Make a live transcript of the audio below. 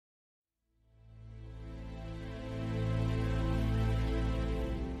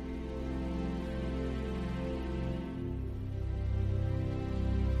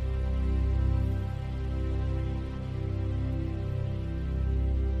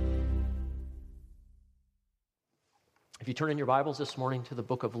If you turn in your Bibles this morning to the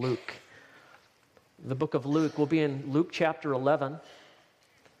book of Luke, the book of Luke, we'll be in Luke chapter 11.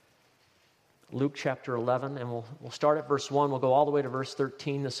 Luke chapter 11, and we'll start at verse 1. We'll go all the way to verse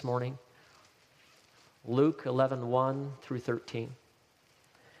 13 this morning. Luke 11, 1 through 13.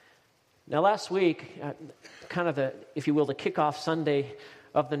 Now last week, kind of if you will, the kickoff Sunday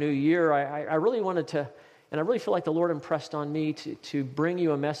of the new year, I really wanted to, and I really feel like the Lord impressed on me to bring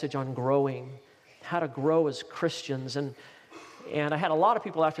you a message on growing, how to grow as Christians. And I had a lot of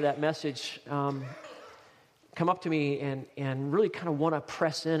people after that message come up to me and really kind of want to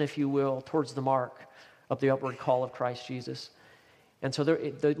press in, if you will, towards the mark of the upward call of Christ Jesus. And so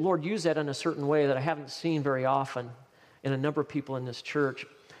the Lord used that in a certain way that I haven't seen very often in a number of people in this church.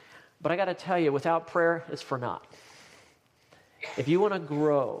 But I got to tell you, without prayer, it's for naught. If you want to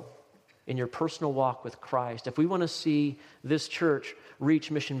grow in your personal walk with Christ, if we want to see this church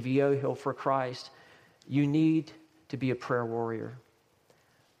reach Mission Viejo for Christ, you need to be a prayer warrior.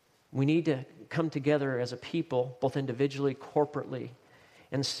 We need to come together as a people, both individually, corporately,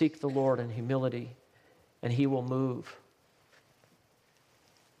 and seek the Lord in humility, and He will move.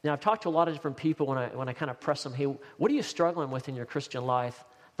 Now, I've talked to a lot of different people when I kind of press them, hey, what are you struggling with in your Christian life?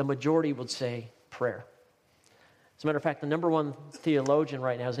 The majority would say prayer. As a matter of fact, the number one theologian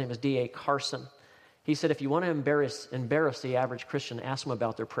right now, his name is D.A. Carson. He said, if you want to embarrass the average Christian, ask them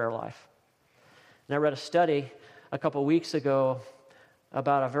about their prayer life. And I read a study a couple weeks ago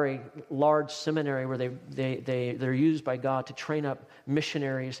about a very large seminary where they're used by God to train up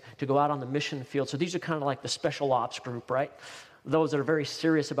missionaries to go out on the mission field. So these are kind of like the special ops group, right? Those that are very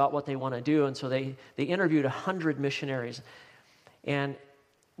serious about what they want to do. And so they interviewed 100 missionaries. And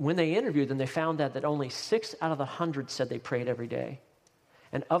when they interviewed them, they found that only 6 out of the 100 said they prayed every day.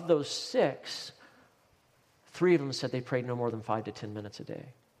 And of those 6, 3 of them said they prayed no more than 5 to 10 minutes a day.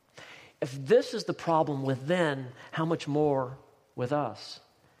 If this is the problem with them, how much more with us?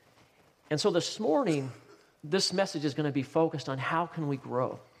 And so this morning, this message is going to be focused on how can we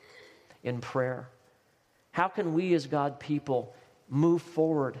grow in prayer? How can we as God people move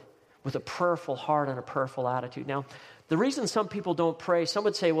forward with a prayerful heart and a prayerful attitude? Now, the reason some people don't pray, some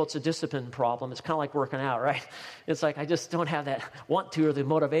would say, well, it's a discipline problem. It's kind of like working out, right? It's like, I just don't have that want to or the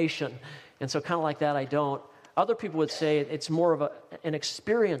motivation. And so kind of like that, I don't. Other people would say it's more of an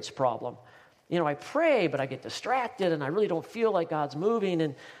experience problem. You know, I pray, but I get distracted, and I really don't feel like God's moving.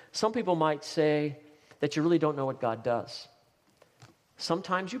 And some people might say that you really don't know what God does.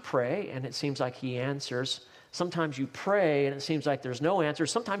 Sometimes you pray, and it seems like He answers. Sometimes you pray, and it seems like there's no answer.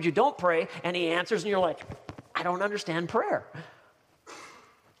 Sometimes you don't pray, and He answers, and you're like, I don't understand prayer.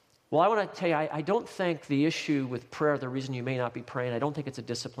 Well, I want to tell you, I don't think the issue with prayer, the reason you may not be praying, I don't think it's a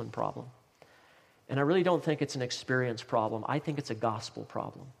discipline problem. And I really don't think it's an experience problem. I think it's a gospel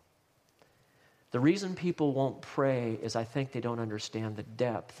problem. The reason people won't pray is I think they don't understand the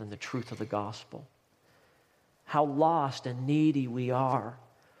depth and the truth of the gospel. How lost and needy we are,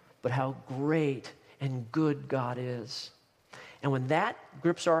 but how great and good God is. And when that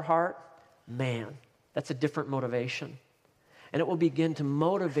grips our heart, man, that's a different motivation. And it will begin to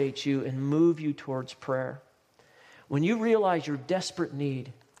motivate you and move you towards prayer. When you realize your desperate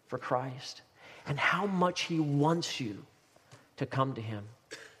need for Christ and how much He wants you to come to Him,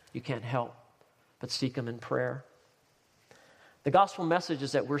 you can't help but seek Him in prayer. The gospel message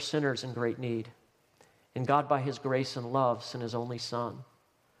is that we're sinners in great need. And God, by His grace and love, sent His only Son,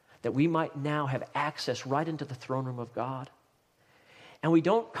 that we might now have access right into the throne room of God. And we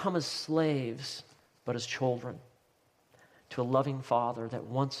don't come as slaves, but as children to a loving Father that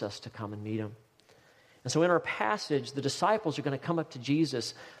wants us to come and meet Him. And so in our passage, the disciples are going to come up to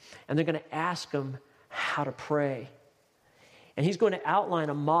Jesus, and they're going to ask Him how to pray. And He's going to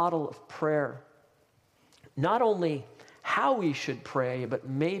outline a model of prayer. Not only how we should pray, but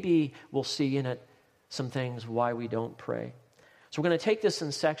maybe we'll see in it some things why we don't pray. So we're going to take this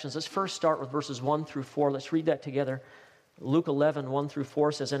in sections. Let's first start with verses 1 through 4. Let's read that together. Luke 11, 1 through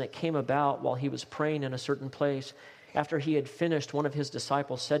 4 says, And it came about while He was praying in a certain place, after He had finished, one of His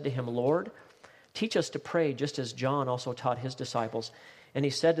disciples said to Him, Lord, teach us to pray just as John also taught his disciples. And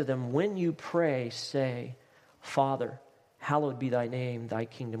He said to them, When you pray, say, Father, hallowed be Thy name, Thy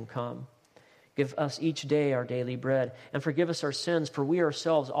kingdom come. Give us each day our daily bread, and forgive us our sins, for we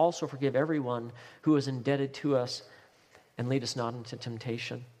ourselves also forgive everyone who is indebted to us, and lead us not into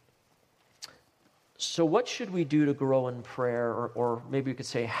temptation. So what should we do to grow in prayer? Or maybe we could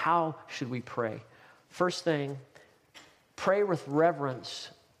say, how should we pray? First thing, pray with reverence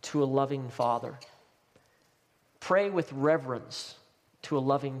to a loving Father. Pray with reverence to a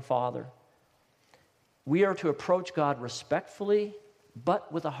loving Father. We are to approach God respectfully,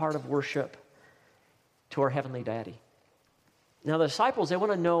 but with a heart of worship to our Heavenly Daddy. Now, the disciples, they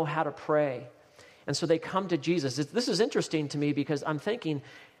want to know how to pray. And so they come to Jesus. This is interesting to me because I'm thinking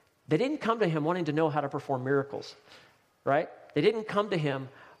they didn't come to him wanting to know how to perform miracles, right? They didn't come to him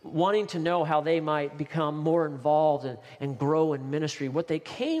wanting to know how they might become more involved and grow in ministry. What they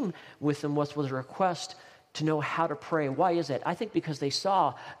came with them was a request to know how to pray. Why is that? I think because they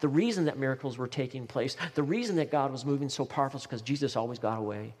saw the reason that miracles were taking place, the reason that God was moving so powerful is because Jesus always got a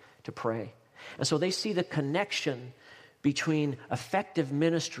way to pray. And so they see the connection between effective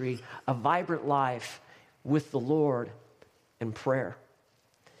ministry, a vibrant life with the Lord, and prayer.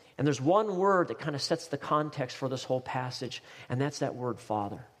 And there's one word that kind of sets the context for this whole passage, and that's that word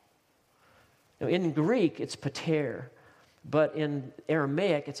Father. Now, in Greek, it's pater, but in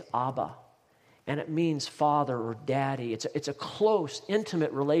Aramaic, it's Abba. And it means father or daddy. It's a close,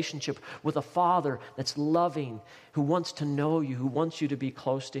 intimate relationship with a father that's loving, who wants to know you, who wants you to be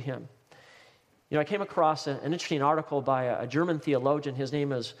close to him. You know, I came across an interesting article by a German theologian. His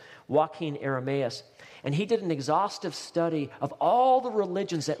name is Joachim Aramaeus. And he did an exhaustive study of all the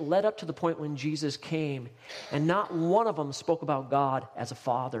religions that led up to the point when Jesus came. And not one of them spoke about God as a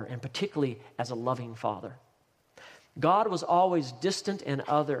father, and particularly as a loving father. God was always distant and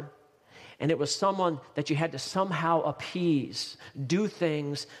other. And it was someone that you had to somehow appease, do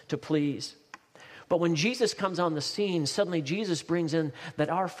things to please. But when Jesus comes on the scene, suddenly Jesus brings in that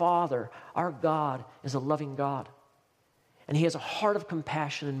our Father, our God, is a loving God. And he has a heart of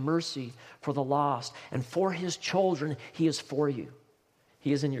compassion and mercy for the lost. And for his children, he is for you.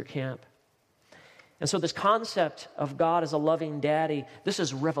 He is in your camp. And so this concept of God as a loving daddy, this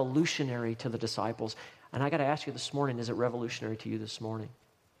is revolutionary to the disciples. And I got to ask you this morning, is it revolutionary to you this morning?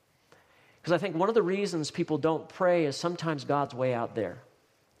 Because I think one of the reasons people don't pray is sometimes God's way out there.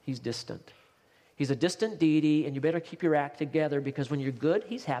 He's distant. He's a distant deity, and you better keep your act together because when you're good,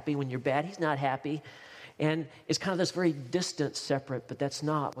 he's happy. When you're bad, he's not happy. And it's kind of this very distant, separate, but that's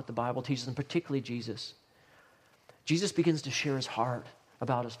not what the Bible teaches, and particularly Jesus. Jesus begins to share his heart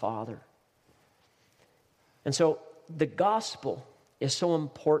about his Father. And so the gospel is so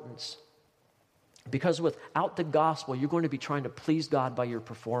important because without the gospel, you're going to be trying to please God by your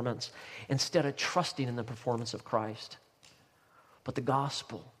performance instead of trusting in the performance of Christ. But the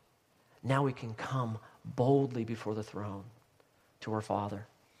gospel, now we can come boldly before the throne to our Father.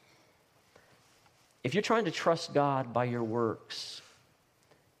 If you're trying to trust God by your works,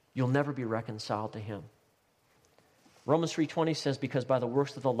 you'll never be reconciled to him. Romans 3:20 says, because by the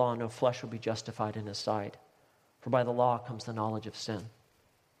works of the law, no flesh will be justified in his sight. For by the law comes the knowledge of sin.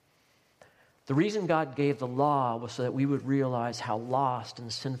 The reason God gave the law was so that we would realize how lost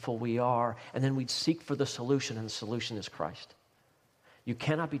and sinful we are, and then we'd seek for the solution, and the solution is Christ. You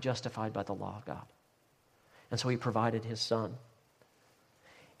cannot be justified by the law of God. And so he provided his Son.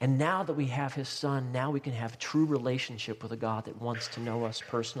 And now that we have his Son, now we can have true relationship with a God that wants to know us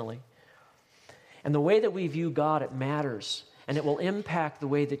personally. And the way that we view God, it matters, and it will impact the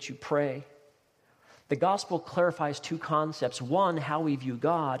way that you pray. The gospel clarifies two concepts. One, how we view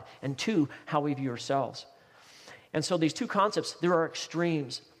God, and two, how we view ourselves. And so these two concepts, there are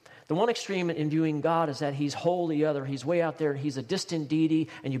extremes. The one extreme in viewing God is that he's wholly other. He's way out there. He's a distant deity,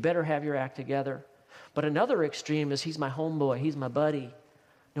 and you better have your act together. But another extreme is he's my homeboy. He's my buddy.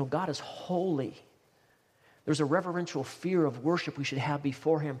 No, God is holy. There's a reverential fear of worship we should have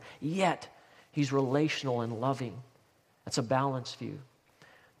before him, yet he's relational and loving. That's a balanced view.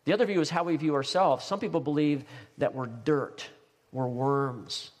 The other view is how we view ourselves. Some people believe that we're dirt, we're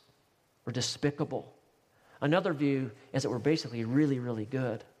worms, we're despicable. Another view is that we're basically really, really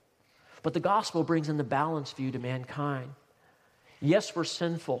good. But the gospel brings in the balanced view to mankind. Yes, we're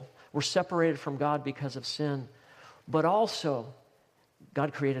sinful. We're separated from God because of sin. But also,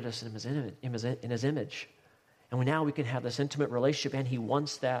 God created us in his image. And now we can have this intimate relationship, and he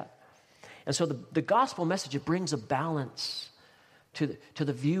wants that. And so the gospel message, it brings a balance to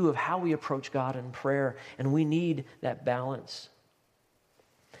the view of how we approach God in prayer, and we need that balance.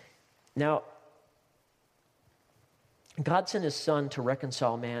 Now, God sent his Son to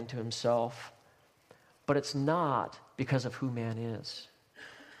reconcile man to himself, but it's not because of who man is.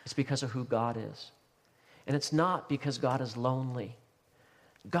 It's because of who God is. And it's not because God is lonely.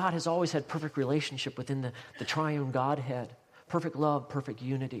 God has always had perfect relationship within the triune Godhead, perfect love, perfect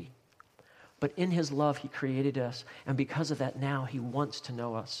unity. But in his love, he created us, and because of that now, he wants to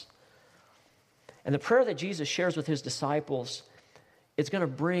know us. And the prayer that Jesus shares with his disciples, it's going to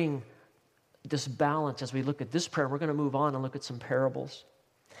bring this balance as we look at this prayer. We're going to move on and look at some parables.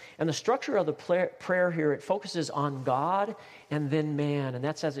 And the structure of the prayer here, it focuses on God and then man, and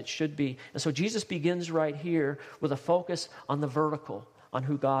that's as it should be. And so Jesus begins right here with a focus on the vertical, on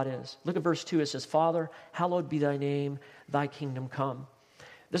who God is. Look at verse 2. It says, Father, hallowed be thy name, thy kingdom come.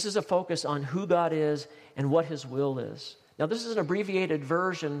 This is a focus on who God is and what his will is. Now, this is an abbreviated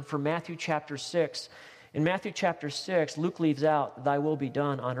version from Matthew chapter 6. In Matthew chapter 6, Luke leaves out, thy will be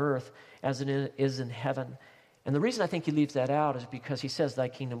done on earth as it is in heaven. And the reason I think he leaves that out is because he says, thy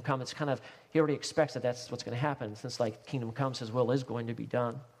kingdom come. It's kind of, he already expects that that's what's going to happen. Since thy kingdom comes, his will is going to be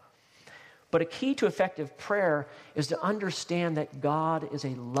done. But a key to effective prayer is to understand that God is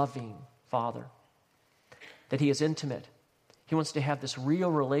a loving Father, that he is intimate. He wants to have this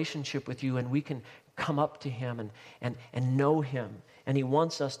real relationship with you, and we can come up to him and know him, and he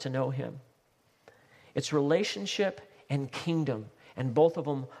wants us to know him. It's relationship and kingdom, and both of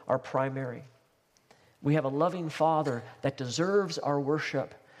them are primary. We have a loving Father that deserves our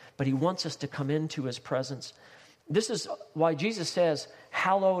worship, but he wants us to come into his presence. This is why Jesus says,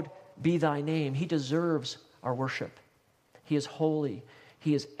 hallowed be thy name. He deserves our worship. He is holy.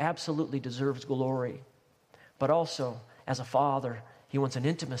 He absolutely deserves glory. But also, as a father, he wants an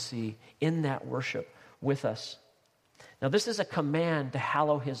intimacy in that worship with us. Now, this is a command to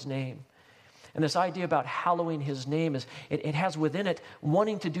hallow his name. And this idea about hallowing his name is, it has within it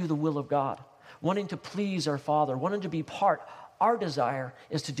wanting to do the will of God, wanting to please our Father, wanting to be part. Our desire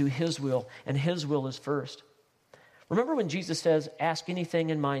is to do his will, and his will is first. Remember when Jesus says, ask anything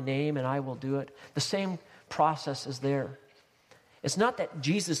in my name and I will do it? The same process is there. It's not that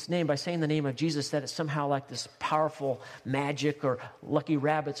Jesus' name, by saying the name of Jesus, that it's somehow like this powerful magic or lucky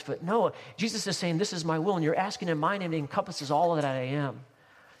rabbit's foot. No, Jesus is saying, this is my will, and you're asking in my name. It encompasses all that I am.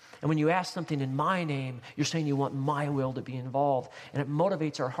 And when you ask something in my name, you're saying you want my will to be involved. And it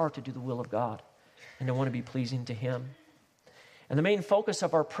motivates our heart to do the will of God and to want to be pleasing to him. And the main focus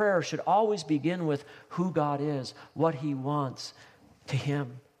of our prayer should always begin with who God is, what he wants to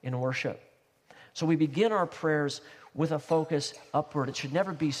him in worship. So we begin our prayers with a focus upward. It should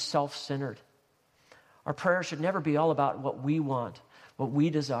never be self-centered. Our prayer should never be all about what we want, what we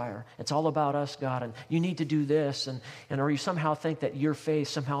desire. It's all about us, God, and you need to do this, or you somehow think that your faith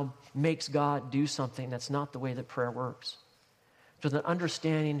somehow makes God do something. That's not the way that prayer works. With an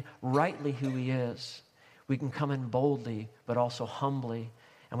understanding rightly who he is, we can come in boldly, but also humbly,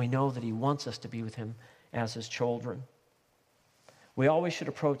 and we know that he wants us to be with him as his children. We always should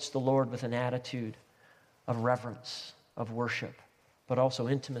approach the Lord with an attitude of reverence, of worship, but also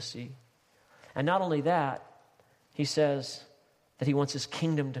intimacy. And not only that, he says that he wants his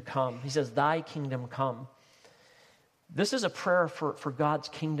kingdom to come. He says, thy kingdom come. This is a prayer for God's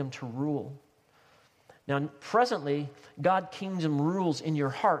kingdom to rule. Now, presently, God's kingdom rules in your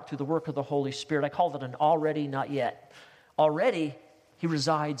heart through the work of the Holy Spirit. I call it an already, not yet. Already, he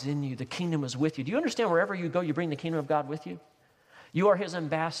resides in you. The kingdom is with you. Do you understand wherever you go, you bring the kingdom of God with you? You are his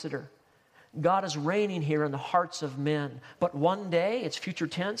ambassador. God is reigning here in the hearts of men. But one day, it's future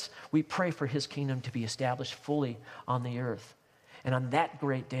tense, we pray for his kingdom to be established fully on the earth. And on that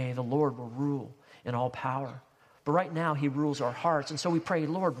great day, the Lord will rule in all power. But right now, he rules our hearts. And so we pray,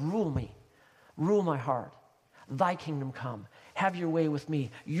 Lord, rule me. Rule my heart. Thy kingdom come. Have your way with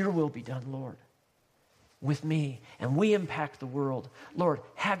me. Your will be done, Lord, with me. And we impact the world. Lord,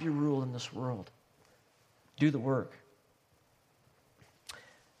 have your rule in this world. Do the work.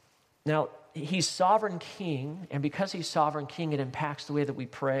 Now, he's sovereign king, and because he's sovereign king, it impacts the way that we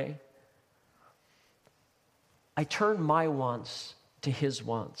pray. I turn my wants to his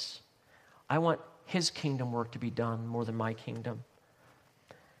wants. I want his kingdom work to be done more than my kingdom.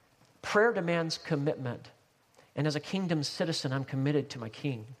 Prayer demands commitment. And as a kingdom citizen, I'm committed to my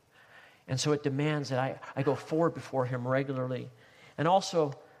king. And so it demands that I go forward before him regularly. And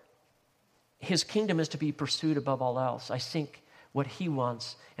also, his kingdom is to be pursued above all else. I seek what he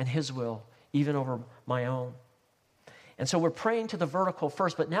wants and his will, even over my own. And so we're praying to the vertical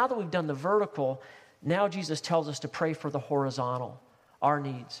first, but now that we've done the vertical, now Jesus tells us to pray for the horizontal, our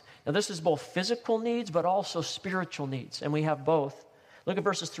needs. Now this is both physical needs, but also spiritual needs, and we have both. Look at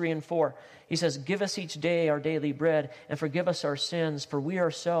verses 3 and 4. He says, give us each day our daily bread and forgive us our sins, for we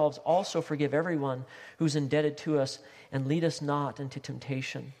ourselves also forgive everyone who's indebted to us, and lead us not into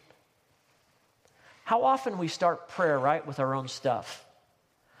temptation. How often we start prayer, right, with our own stuff.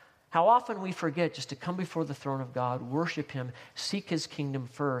 How often we forget just to come before the throne of God, worship him, seek his kingdom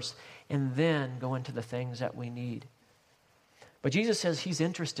first, and then go into the things that we need. But Jesus says he's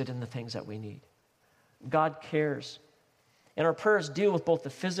interested in the things that we need. God cares. And our prayers deal with both the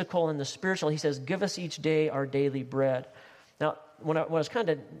physical and the spiritual. He says, give us each day our daily bread. Now, when I was kind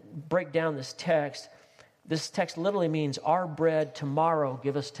of break down this text literally means our bread tomorrow,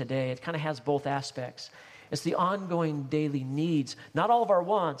 give us today. It kind of has both aspects. It's the ongoing daily needs, not all of our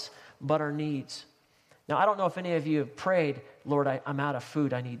wants, but our needs. Now, I don't know if any of you have prayed, Lord, I'm out of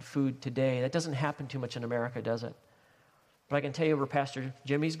food. I need food today. That doesn't happen too much in America, does it? But I can tell you where Pastor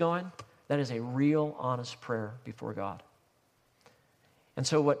Jimmy's going, that is a real, honest prayer before God. And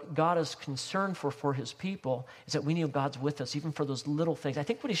so what God is concerned for his people is that we know God's with us, even for those little things. I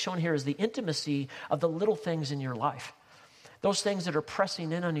think what he's shown here is the intimacy of the little things in your life. Those things that are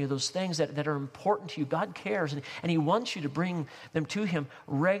pressing in on you, those things that are important to you. God cares, and he wants you to bring them to him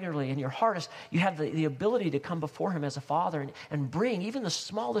regularly. And your heart is, you have the ability to come before him as a father and bring even the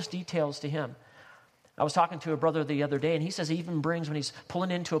smallest details to him. I was talking to a brother the other day, and he says he even brings, when he's pulling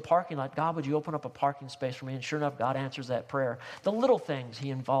into a parking lot, God, would you open up a parking space for me? And sure enough, God answers that prayer. The little things,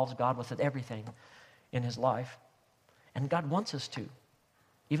 he involves God with everything in his life. And God wants us to,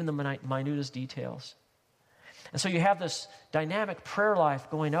 even the minutest details. And so you have this dynamic prayer life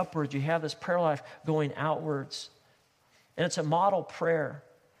going upwards. You have this prayer life going outwards. And it's a model prayer.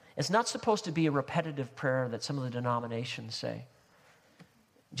 It's not supposed to be a repetitive prayer that some of the denominations say.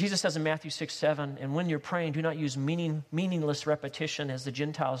 Jesus says in Matthew 6:7, and when you're praying, do not use meaningless repetition as the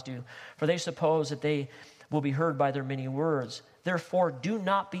Gentiles do, for they suppose that they will be heard by their many words. Therefore, do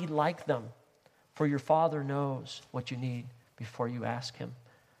not be like them, for your Father knows what you need before you ask him.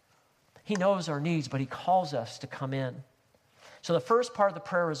 He knows our needs, but he calls us to come in. So the first part of the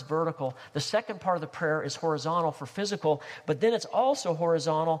prayer is vertical. The second part of the prayer is horizontal for physical, but then it's also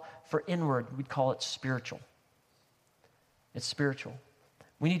horizontal for inward. We'd call it spiritual. It's spiritual.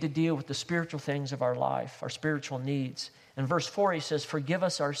 We need to deal with the spiritual things of our life, our spiritual needs. In verse 4, he says, forgive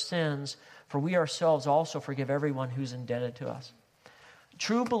us our sins, for we ourselves also forgive everyone who's indebted to us.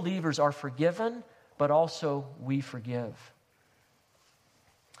 True believers are forgiven, but also we forgive.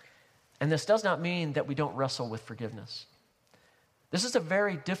 And this does not mean that we don't wrestle with forgiveness. This is a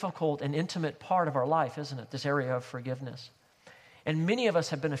very difficult and intimate part of our life, isn't it? This area of forgiveness. And many of us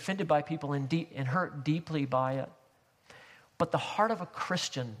have been offended by people and hurt deeply by it. But the heart of a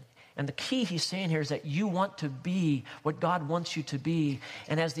Christian, and the key he's saying here is that you want to be what God wants you to be.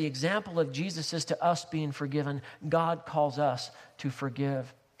 And as the example of Jesus is to us being forgiven, God calls us to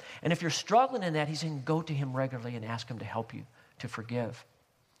forgive. And if you're struggling in that, he's saying go to him regularly and ask him to help you to forgive.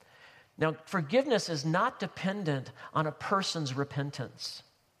 Now, forgiveness is not dependent on a person's repentance.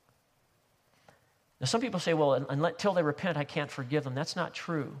 Now, some people say, well, until they repent, I can't forgive them. That's not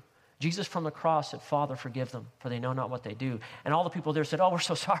true. Jesus from the cross said, Father, forgive them, for they know not what they do. And all the people there said, oh, we're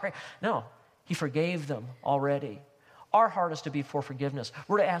so sorry. No, he forgave them already. Our heart is to be for forgiveness.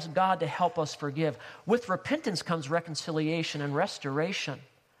 We're to ask God to help us forgive. With repentance comes reconciliation and restoration.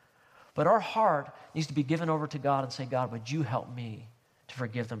 But our heart needs to be given over to God and say, God, would you help me to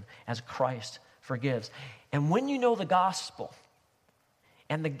forgive them as Christ forgives? And when you know the gospel,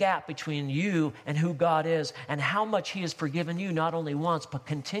 and the gap between you and who God is and how much he has forgiven you not only once but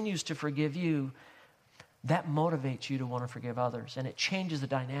continues to forgive you, that motivates you to want to forgive others. And it changes the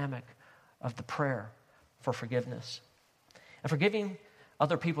dynamic of the prayer for forgiveness. And forgiving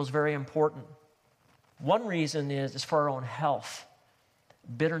other people is very important. One reason is for our own health.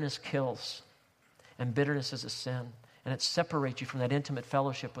 Bitterness kills, and bitterness is a sin, and it separates you from that intimate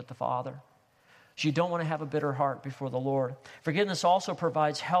fellowship with the Father. So you don't want to have a bitter heart before the Lord. Forgiveness also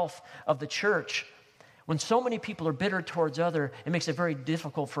provides health of the church. When so many people are bitter towards others, it makes it very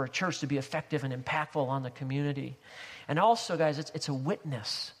difficult for a church to be effective and impactful on the community. And also, guys, it's a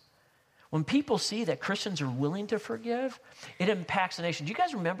witness. When people see that Christians are willing to forgive, it impacts the nation. Do you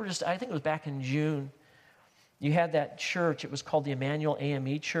guys remember I think it was back in June, you had that church, it was called the Emmanuel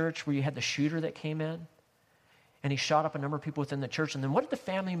AME Church, where you had the shooter that came in. And he shot up a number of people within the church. And then what did the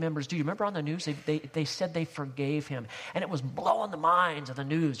family members do? You remember on the news? They said they forgave him. And it was blowing the minds of the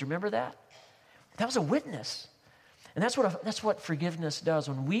news. You remember that? That was a witness. And that's what forgiveness does.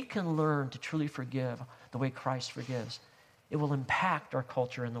 When we can learn to truly forgive the way Christ forgives, it will impact our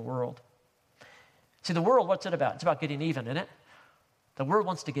culture in the world. See, the world, what's it about? It's about getting even, isn't it? The world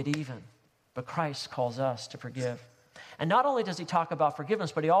wants to get even. But Christ calls us to forgive. And not only does he talk about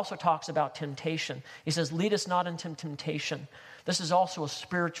forgiveness, but he also talks about temptation. He says, lead us not into temptation. This is also a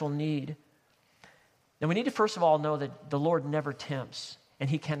spiritual need. Now we need to first of all know that the Lord never tempts, and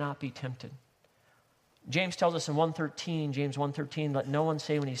he cannot be tempted. James tells us in James 1:13, let no one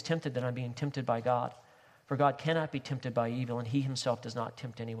say when he's tempted that I'm being tempted by God. For God cannot be tempted by evil, and he himself does not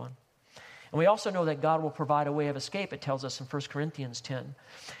tempt anyone. And we also know that God will provide a way of escape, it tells us in 1 Corinthians 10.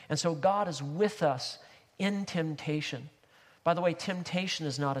 And so God is with us in temptation. By the way, temptation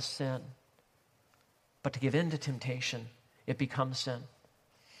is not a sin. But to give in to temptation, it becomes sin.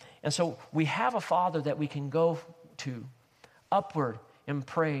 And so we have a Father that we can go to, upward in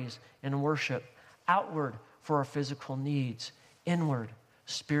praise and worship, outward for our physical needs, inward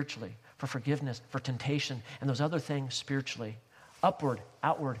spiritually for forgiveness, for temptation, and those other things spiritually. Upward,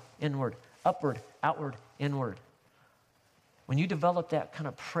 outward, inward. Upward, outward, inward. When you develop that kind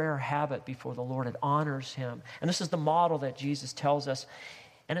of prayer habit before the Lord, it honors him. And this is the model that Jesus tells us.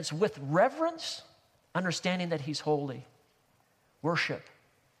 And it's with reverence, understanding that he's holy, worship,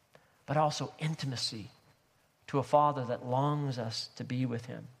 but also intimacy to a Father that longs us to be with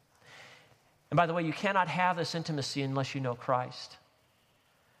him. And by the way, you cannot have this intimacy unless you know Christ.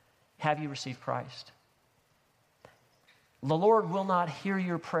 Have you received Christ? The Lord will not hear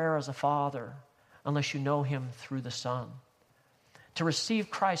your prayer as a father unless you know him through the Son. To receive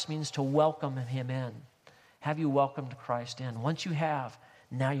Christ means to welcome him in. Have you welcomed Christ in? Once you have,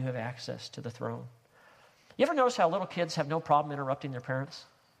 now you have access to the throne. You ever notice how little kids have no problem interrupting their parents?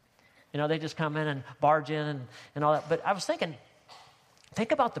 You know, they just come in and barge in and all that. But I was thinking,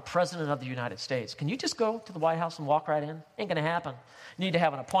 think about the President of the United States. Can you just go to the White House and walk right in? Ain't going to happen. You need to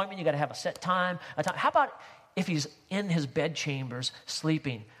have an appointment. You got to have a set time. How about if he's in his bed chambers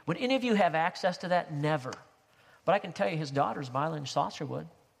sleeping? Would any of you have access to that? Never. But I can tell you his daughters, Mila and Sasha, would.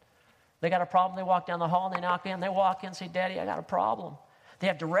 They got a problem. They walk down the hall and they knock in. They walk in and say, Daddy, I got a problem. They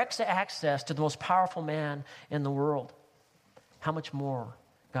have direct access to the most powerful man in the world. How much more,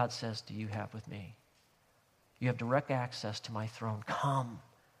 God says, do you have with me? You have direct access to my throne. Come.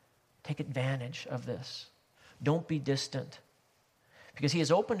 Take advantage of this. Don't be distant. Because he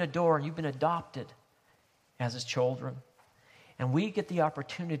has opened a door and you've been adopted as his children. And we get the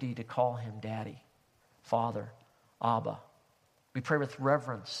opportunity to call him Daddy, Father, Abba. We pray with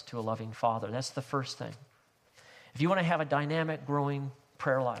reverence to a loving Father. That's the first thing. If you want to have a dynamic, growing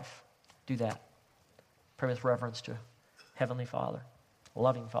prayer life, do that. Pray with reverence to Heavenly Father, a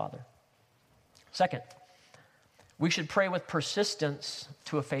loving Father. Second, we should pray with persistence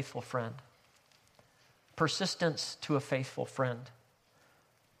to a faithful friend. Persistence to a faithful friend.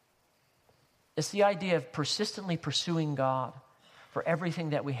 It's the idea of persistently pursuing God for everything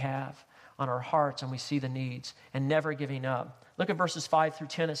that we have on our hearts and we see the needs and never giving up. Look at verses 5 through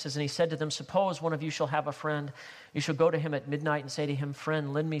 10. It says, and he said to them, suppose one of you shall have a friend. You shall go to him at midnight and say to him,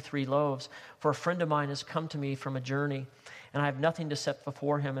 friend, lend me 3 loaves. For a friend of mine has come to me from a journey, and I have nothing to set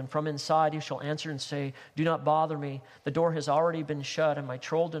before him. And from inside he shall answer and say, do not bother me. The door has already been shut, and my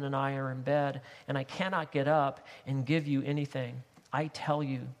children and I are in bed, and I cannot get up and give you anything. I tell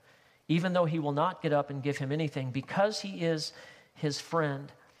you, even though he will not get up and give him anything, because he is his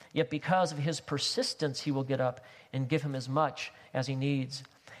friend, yet because of his persistence, he will get up and give him as much as he needs.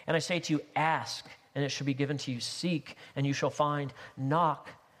 And I say to you, ask, and it shall be given to you. Seek, and you shall find. Knock,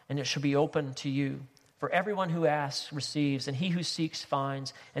 and it shall be opened to you. For everyone who asks receives, and he who seeks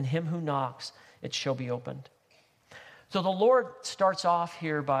finds, and him who knocks, it shall be opened. So the Lord starts off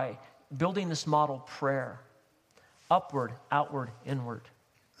here by building this model prayer. Upward, outward, inward.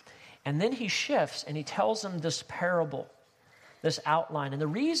 And then he shifts, and he tells them this parable, this outline. And the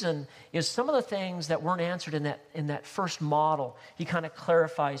reason is some of the things that weren't answered in that first model, he kind of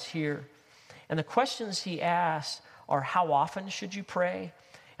clarifies here. And the questions he asks are, how often should you pray?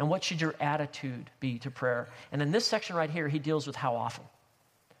 And what should your attitude be to prayer? And in this section right here, he deals with how often.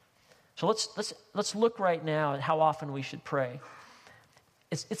 So let's look right now at how often we should pray.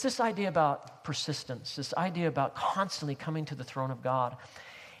 It's this idea about persistence, this idea about constantly coming to the throne of God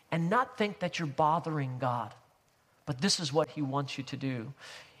and not think that you're bothering God. But this is what he wants you to do.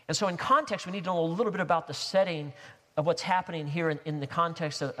 And so in context, we need to know a little bit about the setting of what's happening here in the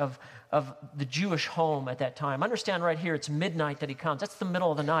context of the Jewish home at that time. Understand right here, it's midnight that he comes. That's the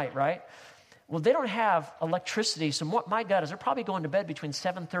middle of the night, right? Well, they don't have electricity, so what my gut is they're probably going to bed between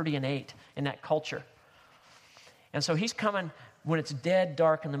 7:30 and 8 in that culture. And so he's coming when it's dead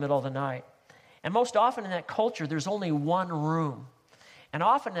dark in the middle of the night. And most often in that culture, there's only one room. And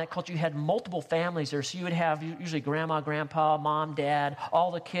often in that culture, you had multiple families there. So you would have usually grandma, grandpa, mom, dad,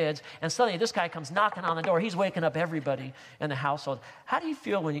 all the kids. And suddenly this guy comes knocking on the door. He's waking up everybody in the household. How do you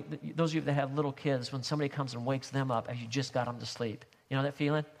feel when those of you that have little kids, when somebody comes and wakes them up as you just got them to sleep? You know that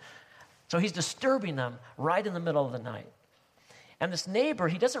feeling? So he's disturbing them right in the middle of the night. And this neighbor,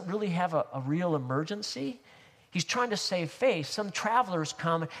 he doesn't really have a real emergency. He's trying to save face. Some travelers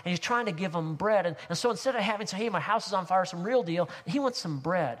come, and he's trying to give them bread. And so instead of having to say, hey, my house is on fire, some real deal, he wants some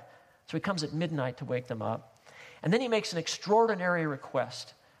bread. So he comes at midnight to wake them up. And then he makes an extraordinary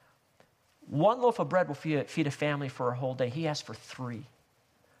request. 1 loaf of bread will feed a family for a whole day. He asks for 3.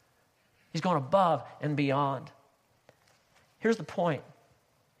 He's going above and beyond. Here's the point.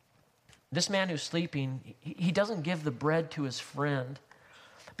 This man who's sleeping, he doesn't give the bread to his friend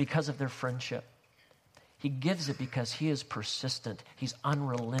because of their friendship. He gives it because he is persistent. He's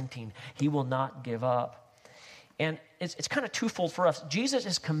unrelenting. He will not give up. And it's kind of twofold for us. Jesus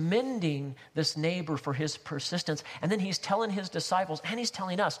is commending this neighbor for his persistence, and then he's telling his disciples, and he's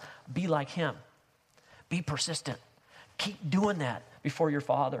telling us, be like him. Be persistent. Keep doing that before your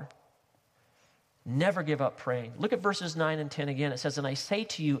Father. Never give up praying. Look at verses 9 and 10 again. It says, and I say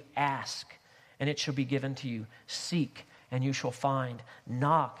to you, ask, and it shall be given to you. Seek, and you shall find.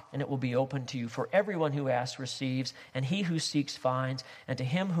 Knock, and it will be opened to you. For everyone who asks receives, and he who seeks finds, and to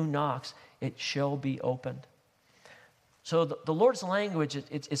him who knocks it shall be opened. So the Lord's language,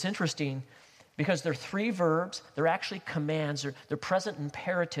 it's interesting because they're three verbs. They're actually commands. They're present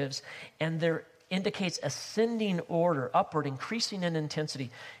imperatives, and they're indicates ascending order, upward, increasing in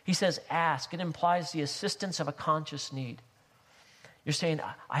intensity. He says, ask. It implies the assistance of a conscious need. You're saying,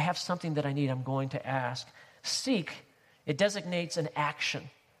 I have something that I need. I'm going to ask. Seek. It designates an action.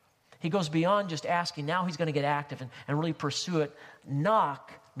 He goes beyond just asking. Now he's going to get active and really pursue it.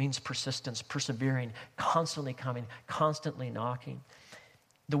 Knock means persistence, persevering, constantly coming, constantly knocking.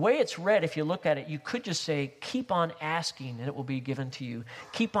 The way it's read, if you look at it, you could just say, keep on asking and it will be given to you.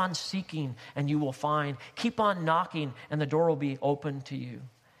 Keep on seeking and you will find. Keep on knocking and the door will be open to you.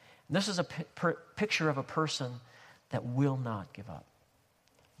 And this is a picture of a person that will not give up.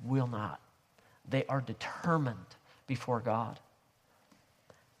 Will not. They are determined before God.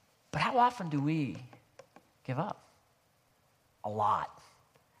 But how often do we give up? A lot.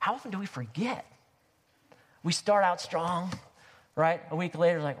 How often do we forget? We start out strong, right? A week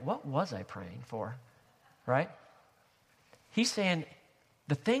later, like, what was I praying for? Right? He's saying,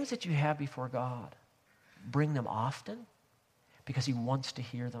 the things that you have before God, bring them often because he wants to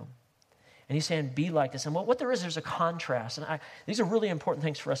hear them. And he's saying, be like this. And what there is, there's a contrast. And these are really important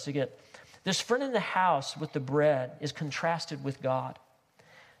things for us to get. This friend in the house with the bread is contrasted with God.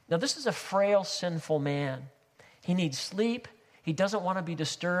 Now, this is a frail, sinful man. He needs sleep. He doesn't want to be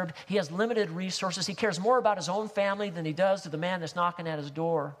disturbed. He has limited resources. He cares more about his own family than he does to the man that's knocking at his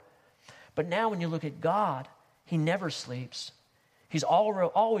door. But now when you look at God, he never sleeps. He's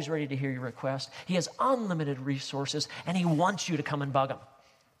always ready to hear your request. He has unlimited resources, and he wants you to come and bug him.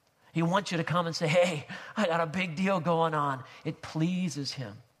 He wants you to come and say, hey, I got a big deal going on. It pleases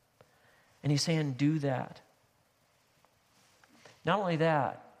him. And he's saying, do that. Not only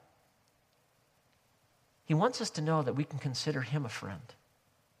that, he wants us to know that we can consider him a friend.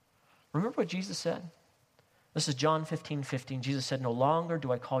 Remember what Jesus said? This is John 15:15. Jesus said, no longer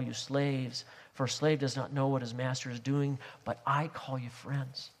do I call you slaves, for a slave does not know what his master is doing, but I call you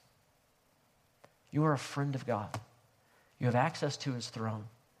friends. You are a friend of God. You have access to his throne.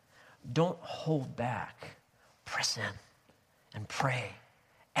 Don't hold back. Press in and pray.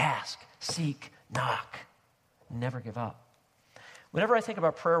 Ask, seek, knock. Never give up. Whenever I think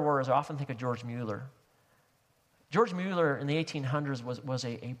about prayer warriors, I often think of George Mueller. George Mueller in the 1800s was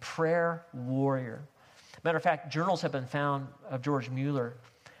a prayer warrior. Matter of fact, journals have been found of George Mueller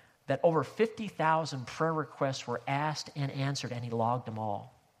that over 50,000 prayer requests were asked and answered, and he logged them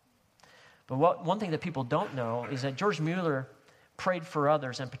all. But one thing that people don't know is that George Mueller prayed for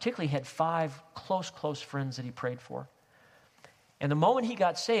others, and particularly had 5 close friends that he prayed for. And the moment he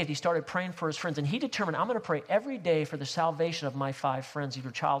got saved, he started praying for his friends, and he determined, I'm going to pray every day for the salvation of my 5 friends, these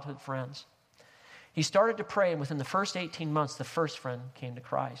were childhood friends. He started to pray, and within the first 18 months, the first friend came to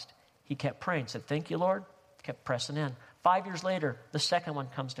Christ. He kept praying, said, thank you, Lord, kept pressing in. 5 years later, the second one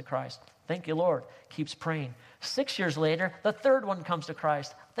comes to Christ. Thank you, Lord, keeps praying. 6 years later, the third one comes to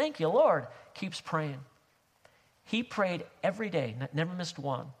Christ. Thank you, Lord, keeps praying. He prayed every day, never missed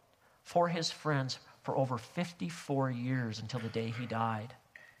one, for his friends for over 54 years until the day he died.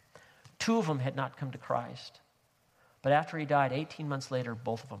 2 of them had not come to Christ. But after he died, 18 months later,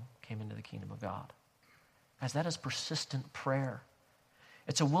 both of them came into the kingdom of God. Guys, that is persistent prayer.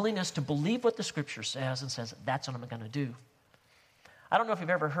 It's a willingness to believe what the Scripture says and says, that's what I'm going to do. I don't know if you've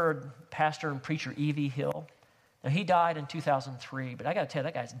ever heard pastor and preacher E.V. Hill. Now, he died in 2003, but I got to tell you,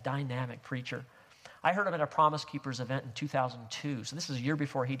 that guy's a dynamic preacher. I heard him at a Promise Keepers event in 2002, so this is a year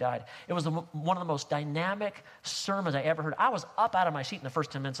before he died. It was one of the most dynamic sermons I ever heard. I was up out of my seat in the first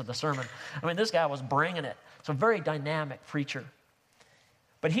 10 minutes of the sermon. I mean, this guy was bringing it. So very dynamic preacher.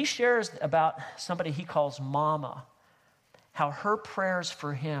 But he shares about somebody he calls Mama, how her prayers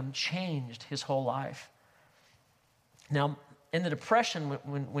for him changed his whole life. Now, in the Depression,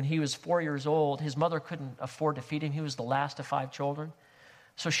 when he was 4 years old, his mother couldn't afford to feed him. He was the last of 5 children.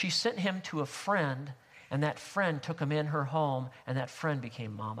 So she sent him to a friend, and that friend took him in her home, and that friend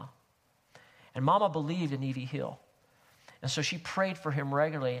became Mama. And Mama believed in E.V. Hill. And so she prayed for him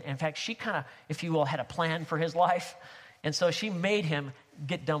regularly. In fact, she kind of, if you will, had a plan for his life. And so she made him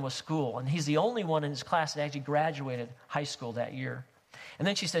get done with school. And he's the only one in his class that actually graduated high school that year. And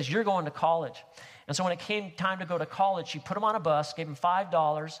then she says, you're going to college. And so when it came time to go to college, she put him on a bus, gave him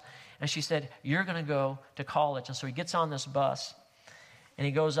 $5, and she said, you're going to go to college. And so he gets on this bus, and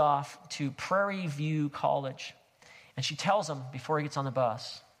he goes off to Prairie View College. And she tells him before he gets on the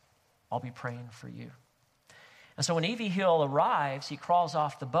bus, I'll be praying for you. And so when Evie Hill arrives, he crawls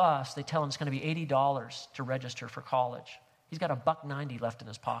off the bus. They tell him it's going to be $80 to register for college. He's got $1.90 left in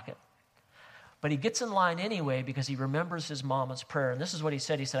his pocket. But he gets in line anyway because he remembers his mama's prayer. And this is what he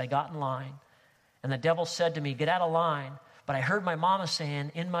said. He said, I got in line, and the devil said to me, get out of line. But I heard my mama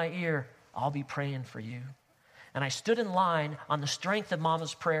saying in my ear, I'll be praying for you. And I stood in line on the strength of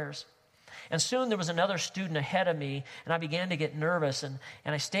mama's prayers. And soon there was another student ahead of me, and I began to get nervous, and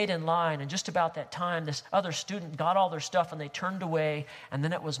I stayed in line. And just about that time, this other student got all their stuff, and they turned away, and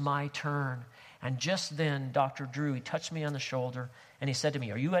then it was my turn. And just then, Dr. Drew, he touched me on the shoulder, and he said to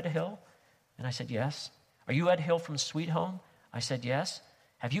me, are you Ed Hill? And I said, yes. Are you Ed Hill from Sweet Home? I said, yes.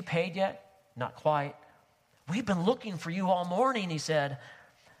 Have you paid yet? Not quite. We've been looking for you all morning, he said.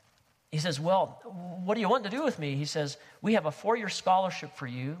 He says, well, what do you want to do with me? He says, we have a 4-year scholarship for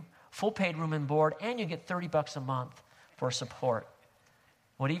you, full paid room and board, and you get $30 a month for support.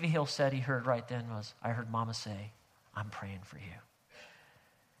 What Evie Hill said he heard right then was, I heard Mama say, I'm praying for you.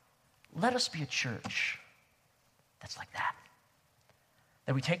 Let us be a church that's like that.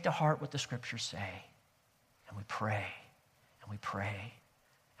 That we take to heart what the scriptures say, and we pray, and we pray,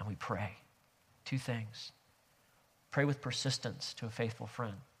 and we pray. 2 things. Pray with persistence to a faithful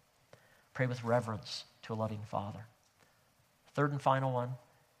friend. Pray with reverence to a loving father. Third and final one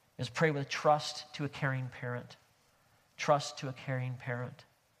is pray with trust to a caring parent. Trust to a caring parent.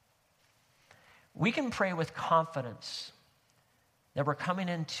 We can pray with confidence that we're coming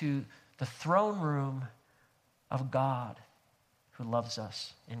into the throne room of God who loves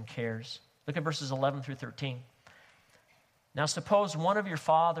us and cares. Look at verses 11 through 13. Now suppose one of your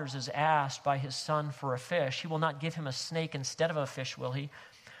fathers is asked by his son for a fish. He will not give him a snake instead of a fish, will he?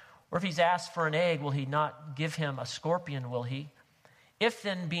 Or if he's asked for an egg, will he not give him a scorpion, will he? If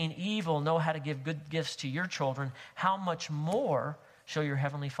then, being evil, know how to give good gifts to your children, how much more shall your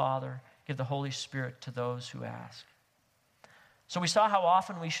heavenly Father give the Holy Spirit to those who ask? So we saw how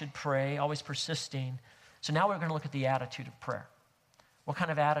often we should pray, always persisting. So now we're going to look at the attitude of prayer. What kind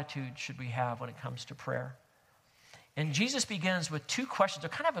of attitude should we have when it comes to prayer? And Jesus begins with 2 questions. They're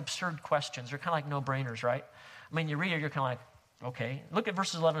kind of absurd questions. They're kind of like no-brainers, right? I mean, you read it, you're kind of like, okay. Look at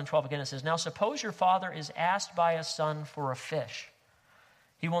verses 11 and 12 again. It says, now suppose your father is asked by a son for a fish.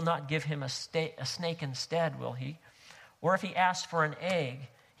 He will not give him a snake instead, will he? Or if he asks for an egg,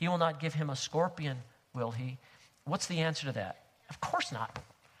 he will not give him a scorpion, will he? What's the answer to that? Of course not.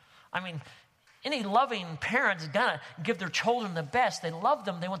 I mean, any loving parent is going to give their children the best. They love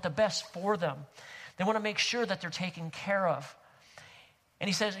them. They want the best for them. They want to make sure that they're taken care of. And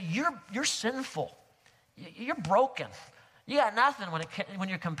he says, you're sinful. You're broken. You got nothing when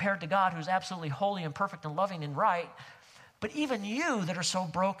you're compared to God, who's absolutely holy and perfect and loving and right. But even you that are so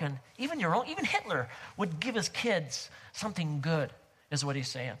broken, even Hitler would give his kids something good, is what he's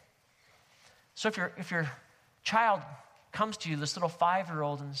saying. So if your child comes to you, this little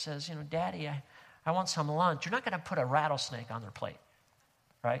 5-year-old, and says, Daddy, I want some lunch, you're not going to put a rattlesnake on their plate,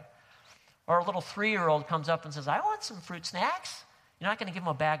 right? Or a little 3-year-old comes up and says, I want some fruit snacks. You're not going to give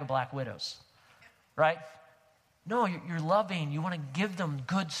them a bag of Black Widows, right? No, you're loving. You want to give them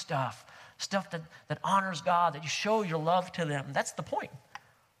good stuff that honors God, that you show your love to them. That's the point.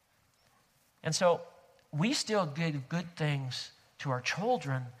 And so we still give good things to our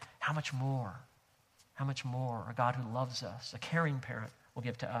children. How much more? How much more a God who loves us, a caring parent, will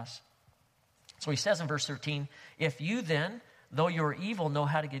give to us? So he says in verse 13, if you then, though you are evil, know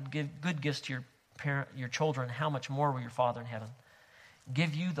how to give good gifts to your children, how much more will your Father in heaven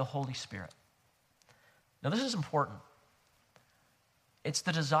give you the Holy Spirit? Now this is important. It's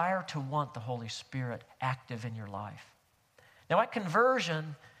the desire to want the Holy Spirit active in your life. Now at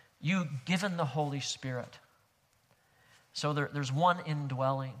conversion, you've given the Holy Spirit. So there's one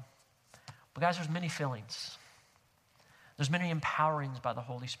indwelling. But guys, there's many fillings. There's many empowerings by the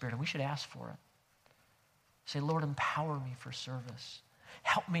Holy Spirit, and we should ask for it. Say, Lord, empower me for service.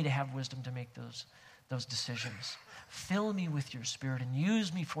 Help me to have wisdom to make those decisions. Fill me with your Spirit and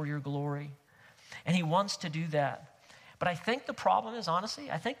use me for your glory. And he wants to do that. But I think the problem is,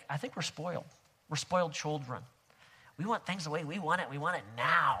 honestly, I think we're spoiled. We're spoiled children. We want things the way we want it. We want it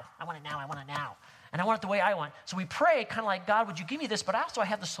now. I want it now. I want it now. And I want it the way I want. So we pray kind of like, God, would you give me this? But also I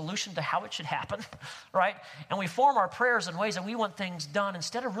have the solution to how it should happen, right? And we form our prayers in ways that we want things done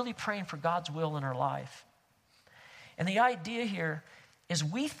instead of really praying for God's will in our life. And the idea here is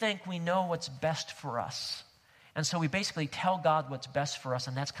we think we know what's best for us. And so we basically tell God what's best for us,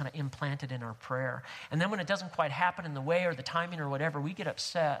 and that's kind of implanted in our prayer. And then when it doesn't quite happen in the way or the timing or whatever, we get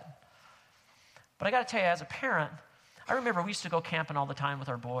upset. But I got to tell you, as a parent, I remember we used to go camping all the time with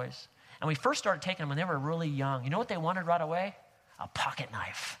our boys. And we first started taking them when they were really young. You know what they wanted right away? A pocket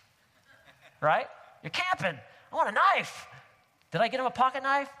knife. Right? You're camping. I want a knife. Did I get them a pocket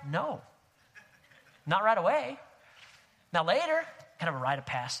knife? No. Not right away. Now later, kind of a rite of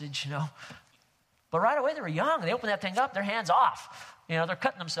passage, But right away, they were young. They open that thing up, their hands off. They're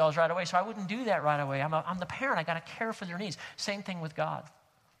cutting themselves right away. So I wouldn't do that right away. I'm the parent. I got to care for their needs. Same thing with God.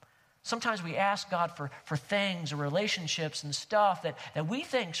 Sometimes we ask God for things or relationships and stuff that we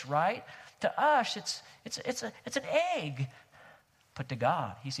think's right. To us, it's an egg. But to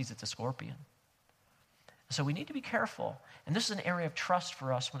God, he sees it's a scorpion. So we need to be careful. And this is an area of trust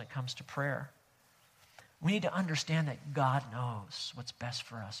for us when it comes to prayer. We need to understand that God knows what's best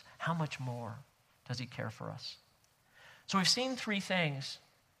for us. How much more does he care for us? So we've seen three things.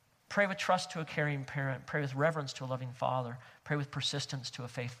 Pray with trust to a caring parent. Pray with reverence to a loving father. Pray with persistence to a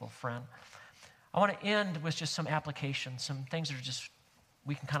faithful friend. I want to end with just some applications, some things that are just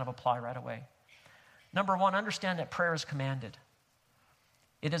we can kind of apply right away. Number one, understand that prayer is commanded.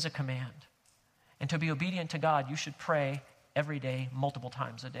 It is a command. And to be obedient to God, you should pray every day, multiple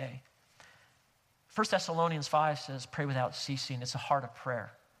times a day. 1 Thessalonians 5 says, pray without ceasing. It's a heart of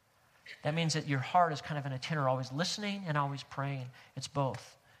prayer. That means that your heart is kind of in a tenor, always listening and always praying. It's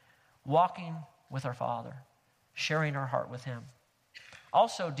both. Walking with our Father, sharing our heart with him.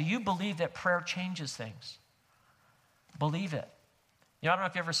 Also, do you believe that prayer changes things? Believe it. I don't know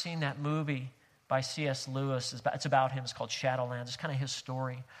if you've ever seen that movie by C.S. Lewis. It's about him. It's called Shadowlands. It's kind of his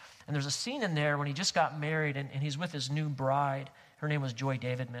story. And there's a scene in there when he just got married and he's with his new bride. Her name was Joy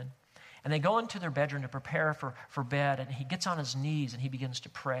Davidman. And they go into their bedroom to prepare for bed, and he gets on his knees and he begins to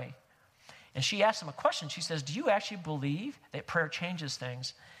pray. And she asks him a question. She says, do you actually believe that prayer changes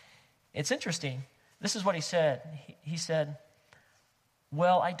things? It's interesting. This is what he said. He said,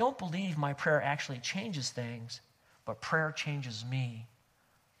 well, I don't believe my prayer actually changes things, but prayer changes me.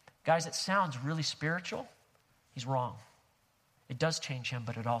 Guys, it sounds really spiritual. He's wrong. It does change him,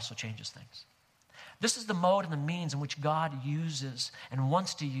 but it also changes things. This is the mode and the means in which God uses and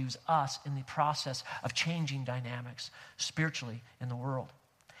wants to use us in the process of changing dynamics spiritually in the world.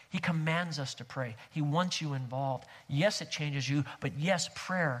 He commands us to pray. He wants you involved. Yes, it changes you, but yes,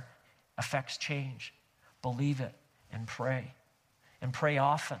 prayer affects change. Believe it and pray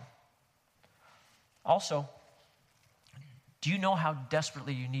often. Also, do you know how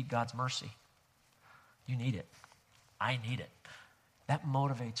desperately you need God's mercy? You need it. I need it. That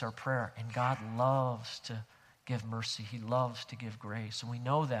motivates our prayer, and God loves to give mercy. He loves to give grace, and we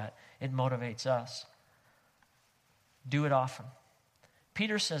know that. It motivates us. Do it often.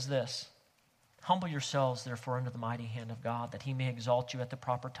 Peter says this, humble yourselves, therefore, under the mighty hand of God, that he may exalt you at the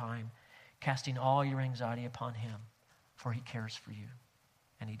proper time, casting all your anxiety upon him, for he cares for you,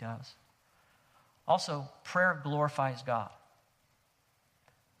 and he does. Also, prayer glorifies God.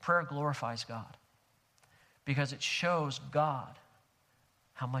 Prayer glorifies God because it shows God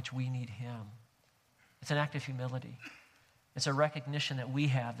how much we need him. It's an act of humility. It's a recognition that we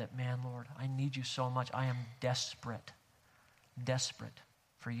have that, man, Lord, I need you so much. I am desperate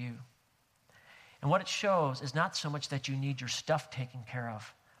for you. And what it shows is not so much that you need your stuff taken care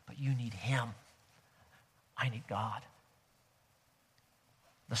of, but you need him. I need God.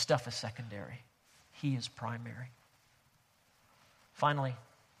 The stuff is secondary. He is primary. Finally,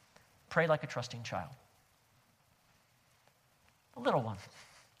 pray like a trusting child. A little one.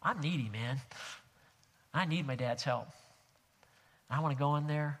 I'm needy, man. I need my dad's help. I want to go in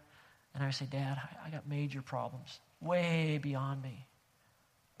there and I say, Dad, I got major problems, way beyond me.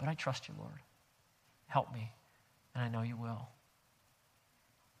 But I trust you, Lord. Help me, and I know you will.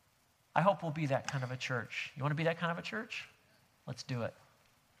 I hope we'll be that kind of a church. You want to be that kind of a church? Let's do it.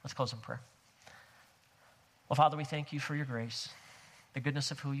 Let's close in prayer. Well, Father, we thank you for your grace, the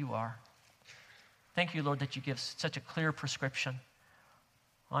goodness of who you are. Thank you, Lord, that you give such a clear prescription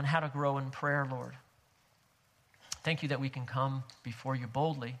on how to grow in prayer, Lord. Thank you that we can come before you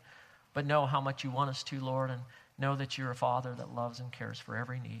boldly, but know how much you want us to, Lord, and know that you're a Father that loves and cares for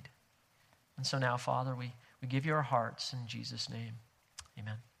every need. And so now, Father, we give you our hearts in Jesus' name.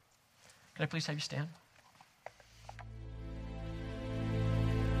 Amen. Can I please have you stand?